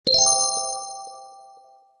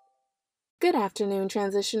Good afternoon,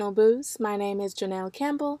 Transitional Booze. My name is Janelle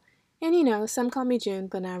Campbell, and some call me June,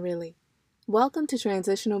 but not really. Welcome to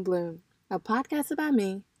Transitional Bloom, a podcast about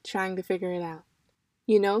me trying to figure it out.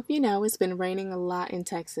 If you know, it's been raining a lot in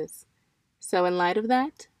Texas. So, in light of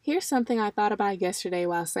that, here's something I thought about yesterday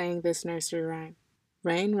while saying this nursery rhyme: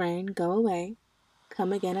 Rain, rain, go away,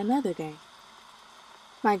 come again another day.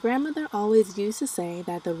 My grandmother always used to say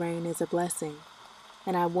that the rain is a blessing,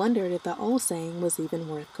 and I wondered if the old saying was even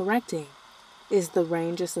worth correcting. Is the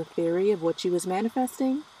rain just a theory of what she was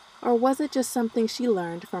manifesting, or was it just something she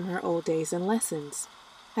learned from her old days and lessons?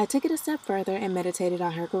 I took it a step further and meditated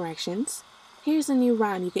on her corrections. Here's a new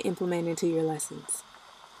rhyme you can implement into your lessons.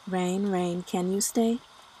 Rain, rain, can you stay?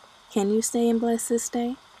 Can you stay and bless this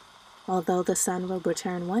day? Although the sun will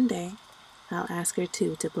return one day, I'll ask her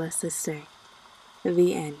too to bless this day.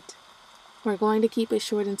 The end. We're going to keep it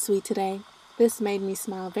short and sweet today. This made me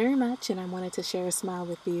smile very much, and I wanted to share a smile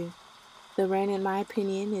with you. The rain, in my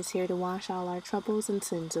opinion, is here to wash all our troubles and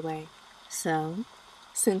sins away. So,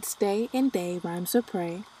 since day and day rhymes with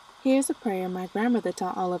pray, here's a prayer my grandmother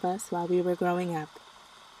taught all of us while we were growing up.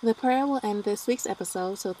 The prayer will end this week's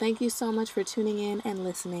episode, so thank you so much for tuning in and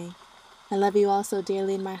listening. I love you all so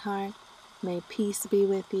dearly in my heart. May peace be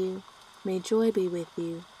with you. May joy be with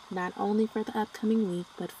you, not only for the upcoming week,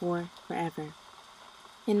 but for forever.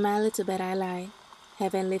 In my little bed I lie.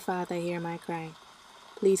 Heavenly Father, hear my cry.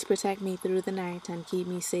 Please protect me through the night and keep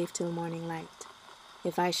me safe till morning light.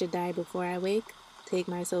 If I should die before I wake, take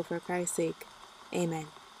my soul for Christ's sake. Amen.